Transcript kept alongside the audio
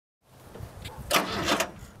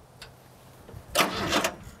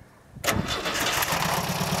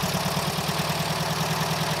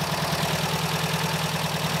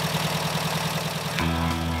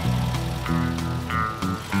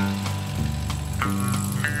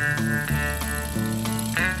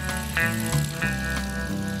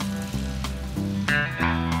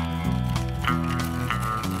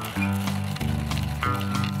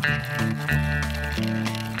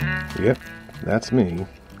Yep, that's me.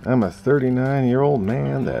 I'm a 39-year-old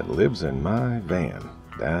man that lives in my van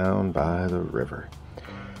down by the river.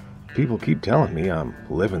 People keep telling me I'm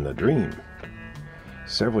living the dream.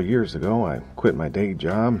 Several years ago, I quit my day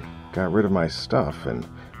job, got rid of my stuff, and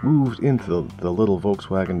moved into the little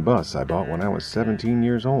Volkswagen bus I bought when I was 17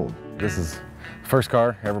 years old. This is the first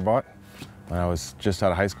car I ever bought when I was just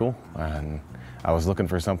out of high school, and I was looking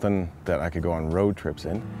for something that I could go on road trips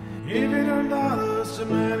in. $800 to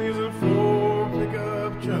man, use it for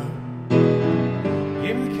pickup truck.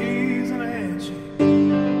 Give me the keys and a handshake,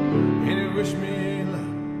 and he wished me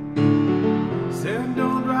luck. Said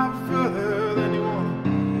don't drive further than you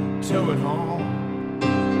want to tow it home.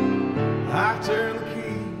 I turn the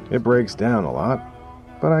key. It breaks down a lot,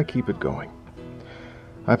 but I keep it going.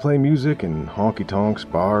 I play music in honky-tonks,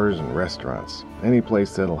 bars, and restaurants, any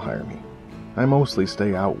place that'll hire me. I mostly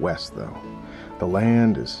stay out west, though. The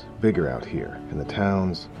land is bigger out here, and the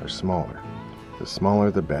towns are smaller. The smaller,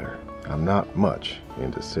 the better. I'm not much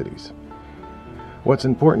into cities. What's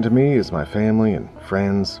important to me is my family and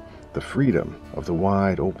friends, the freedom of the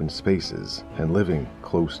wide open spaces, and living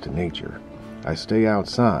close to nature. I stay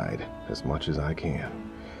outside as much as I can.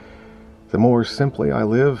 The more simply I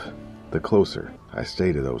live, the closer I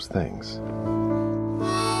stay to those things.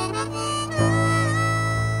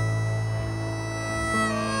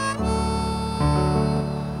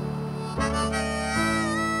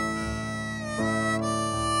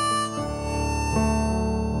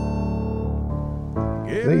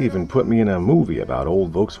 They even put me in a movie about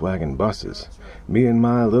old Volkswagen buses. Me and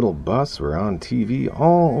my little bus were on TV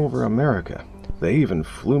all over America. They even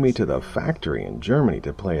flew me to the factory in Germany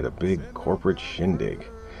to play at a big corporate shindig.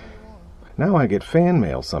 Now I get fan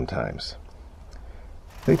mail sometimes.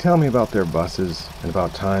 They tell me about their buses and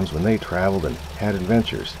about times when they traveled and had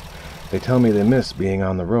adventures. They tell me they miss being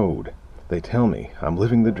on the road. They tell me I'm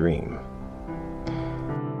living the dream.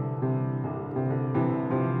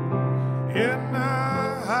 And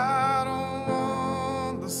I don't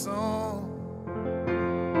want the song,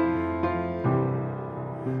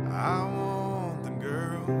 I want the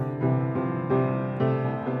girl.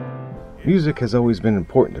 Music has always been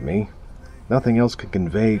important to me. Nothing else can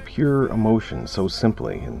convey pure emotion so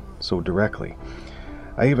simply and so directly.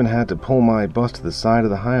 I even had to pull my bus to the side of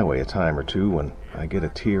the highway a time or two when I get a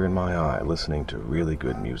tear in my eye listening to really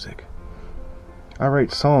good music. I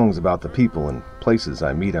write songs about the people and places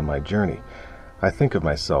I meet on my journey. I think of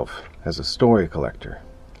myself as a story collector.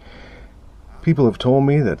 People have told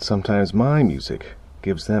me that sometimes my music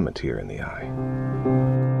gives them a tear in the eye.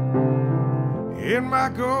 In my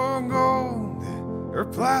gold or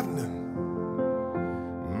platinum,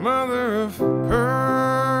 mother of pearl,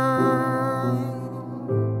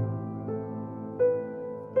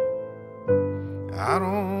 I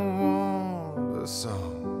don't want the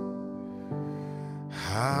song,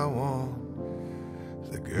 I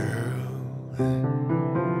want the girl.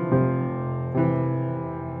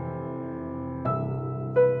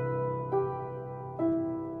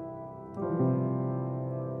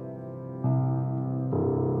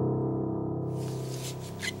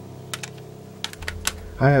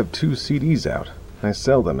 I have 2 CDs out. I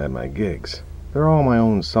sell them at my gigs. They're all my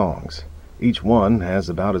own songs. Each one has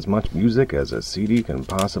about as much music as a CD can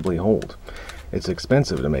possibly hold. It's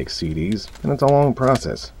expensive to make CDs, and it's a long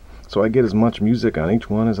process, so I get as much music on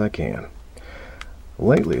each one as I can.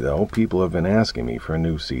 Lately, though, people have been asking me for a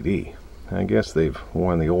new CD. I guess they've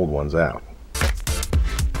worn the old ones out.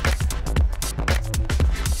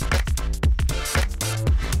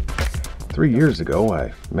 Three years ago,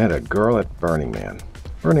 I met a girl at Burning Man.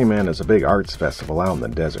 Burning Man is a big arts festival out in the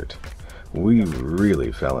desert. We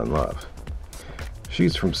really fell in love.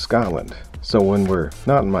 She's from Scotland, so when we're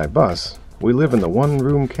not in my bus, we live in the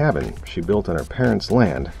one-room cabin she built on her parents'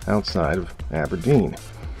 land outside of Aberdeen.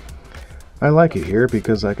 I like it here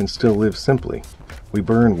because I can still live simply. We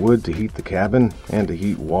burn wood to heat the cabin and to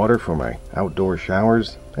heat water for my outdoor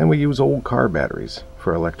showers, and we use old car batteries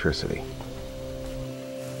for electricity.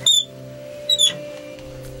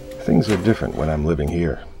 Things are different when I'm living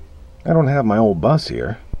here. I don't have my old bus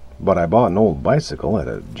here, but I bought an old bicycle at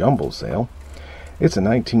a jumble sale. It's a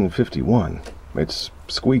 1951. It's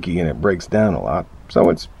squeaky and it breaks down a lot,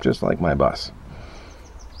 so it's just like my bus.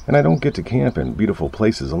 And I don't get to camp in beautiful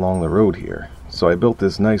places along the road here, so I built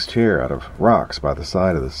this nice chair out of rocks by the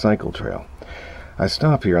side of the cycle trail. I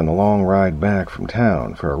stop here on the long ride back from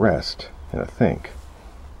town for a rest and a think.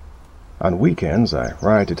 On weekends, I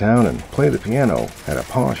ride to town and play the piano at a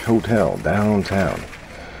posh hotel downtown.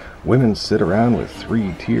 Women sit around with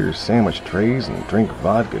 3-tier sandwich trays and drink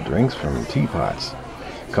vodka drinks from teapots.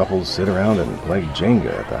 Couples sit around and play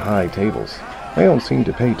Jenga at the high tables. They don't seem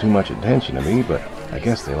to pay too much attention to me, but I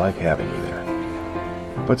guess they like having me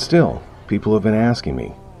there. But still, people have been asking me,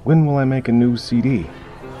 when will I make a new CD?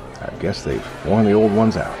 I guess they've worn the old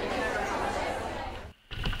ones out.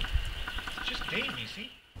 Just Dave, you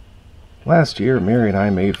see? Last year, Mary and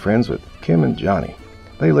I made friends with Kim and Johnny.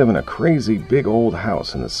 They live in a crazy big old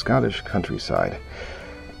house in the Scottish countryside.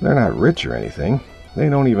 They're not rich or anything. They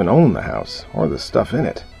don't even own the house or the stuff in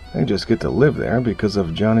it. They just get to live there because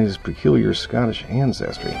of Johnny's peculiar Scottish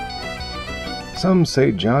ancestry. Some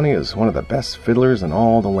say Johnny is one of the best fiddlers in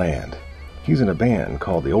all the land. He's in a band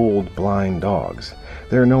called the Old Blind Dogs.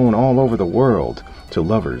 They're known all over the world to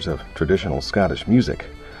lovers of traditional Scottish music.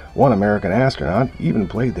 One American astronaut even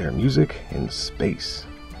played their music in space.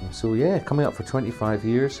 So yeah, coming up for 25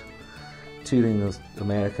 years, touring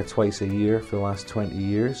America twice a year for the last 20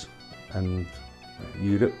 years, and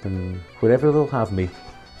Europe and wherever they'll have me.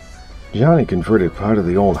 Johnny converted part of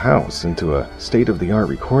the old house into a state-of-the-art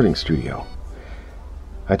recording studio.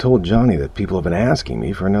 I told Johnny that people have been asking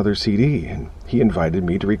me for another CD, and he invited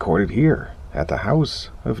me to record it here, at the House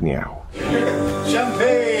of Meow.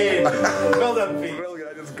 Champagne! Well done, Pete.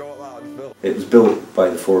 It was built by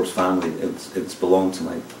the Forbes family. It's belonged to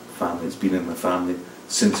my family. It's been in my family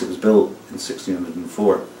since it was built in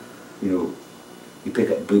 1604. You know, you pick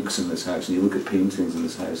up books in this house and you look at paintings in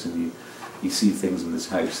this house and you see things in this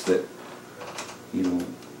house that, you know,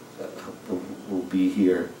 will be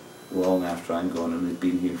here long after I'm gone, and they've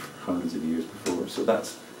been here for hundreds of years before. So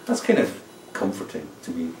that's kind of comforting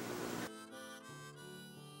to me.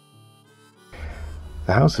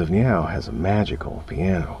 The House of Meow has a magical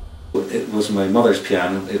piano. It was my mother's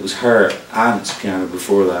piano. It was her aunt's piano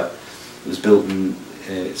before that. It was built in,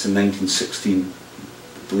 it's in 1916,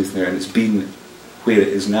 believe me, and it's been where it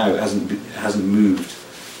is now. It hasn't moved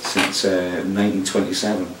since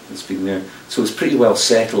 1927. It's been there. So it's pretty well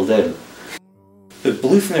settled in. The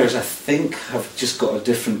Bluthnares, I think, have just got a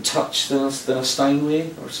different touch than a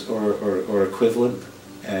Steinway or equivalent.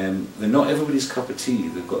 They're not everybody's cup of tea.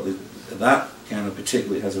 They've got that piano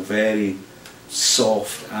particularly has a very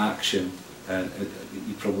soft action, and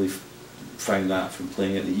you probably find that from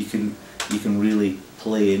playing it, that you can really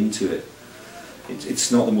play into it.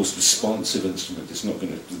 It's not the most responsive instrument. It's not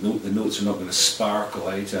going to, the notes are not going to sparkle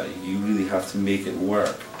out at you. You really have to make it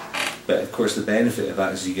work. But of course, the benefit of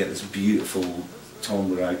that is you get this beautiful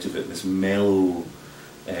timbre out of it, this mellow,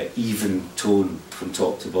 even tone from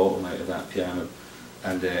top to bottom out of that piano.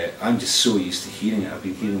 And I'm just so used to hearing it. I've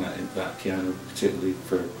been hearing that piano particularly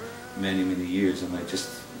for many, many years, and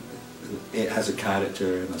it has a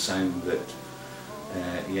character and a sound that,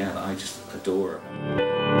 that I just adore.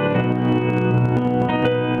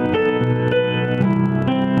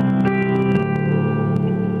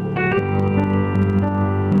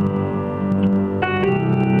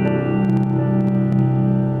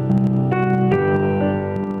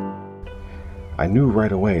 I knew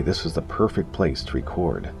right away this was the perfect place to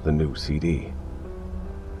record the new CD.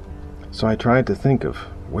 So I tried to think of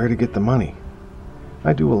where to get the money.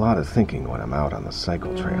 I do a lot of thinking when I'm out on the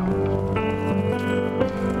cycle trail.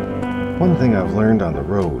 One thing I've learned on the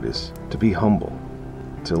road is to be humble,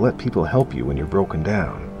 to let people help you when you're broken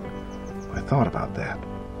down. I thought about that.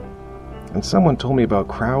 And someone told me about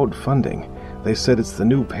crowdfunding. They said it's the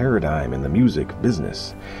new paradigm in the music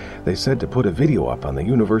business. They said to put a video up on the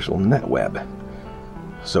universal netweb.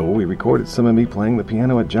 So we recorded some of me playing the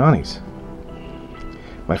piano at Johnny's.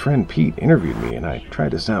 My friend Pete interviewed me, and I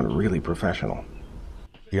tried to sound really professional.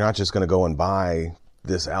 You're not just going to go and buy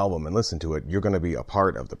this album and listen to it. You're going to be a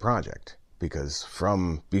part of the project, because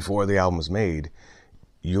from before the album was made,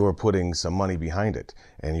 you're putting some money behind it,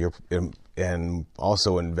 and you're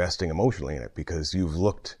also investing emotionally in it, because you've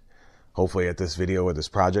looked hopefully at this video or this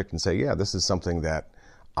project and say, yeah, this is something that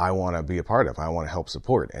I want to be a part of. I want to help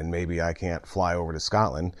support. And maybe I can't fly over to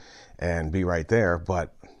Scotland and be right there,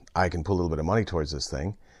 but I can put a little bit of money towards this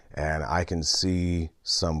thing, and I can see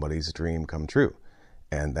somebody's dream come true.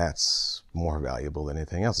 And that's more valuable than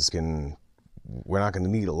anything else. We're not going to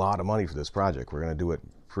need a lot of money for this project. We're going to do it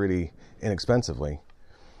pretty inexpensively,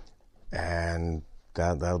 and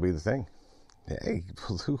that'll be the thing. Hey,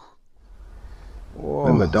 Blue. Whoa,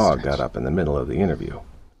 Then the dog got up in the middle of the interview.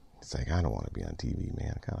 It's like, I don't want to be on TV,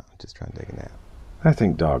 man. I'm just trying to take a nap. I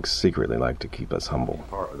think dogs secretly like to keep us humble.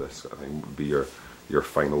 Part of this, I think, would be your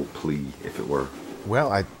final plea, if it were.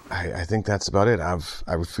 Well, I think that's about it.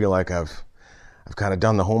 I would feel like I've kind of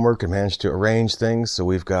done the homework and managed to arrange things. So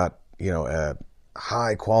we've got, a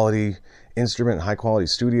high quality instrument, high quality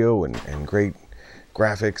studio, and great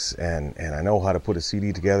graphics and I know how to put a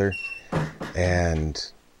CD together. And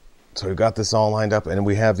so we've got this all lined up, and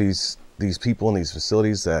we have these people in these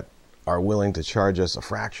facilities that are willing to charge us a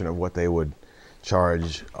fraction of what they would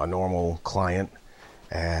charge a normal client.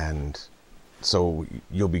 And so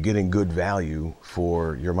you'll be getting good value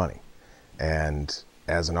for your money. And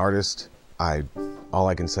as an artist, all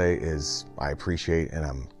I can say is I appreciate and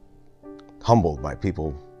I'm humbled by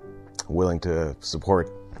people willing to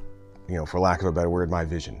support, for lack of a better word, my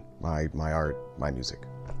vision, my art, my music.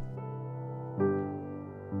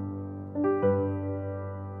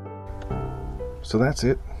 So that's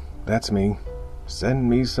it. That's me. Send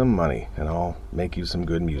me some money and I'll make you some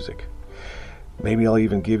good music. Maybe I'll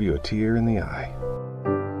even give you a tear in the eye.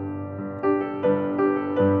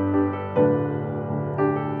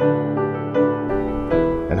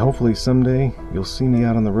 And hopefully someday you'll see me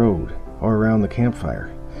out on the road or around the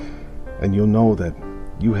campfire, and you'll know that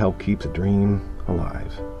you help keep the dream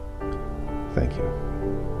alive. Thank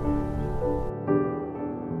you.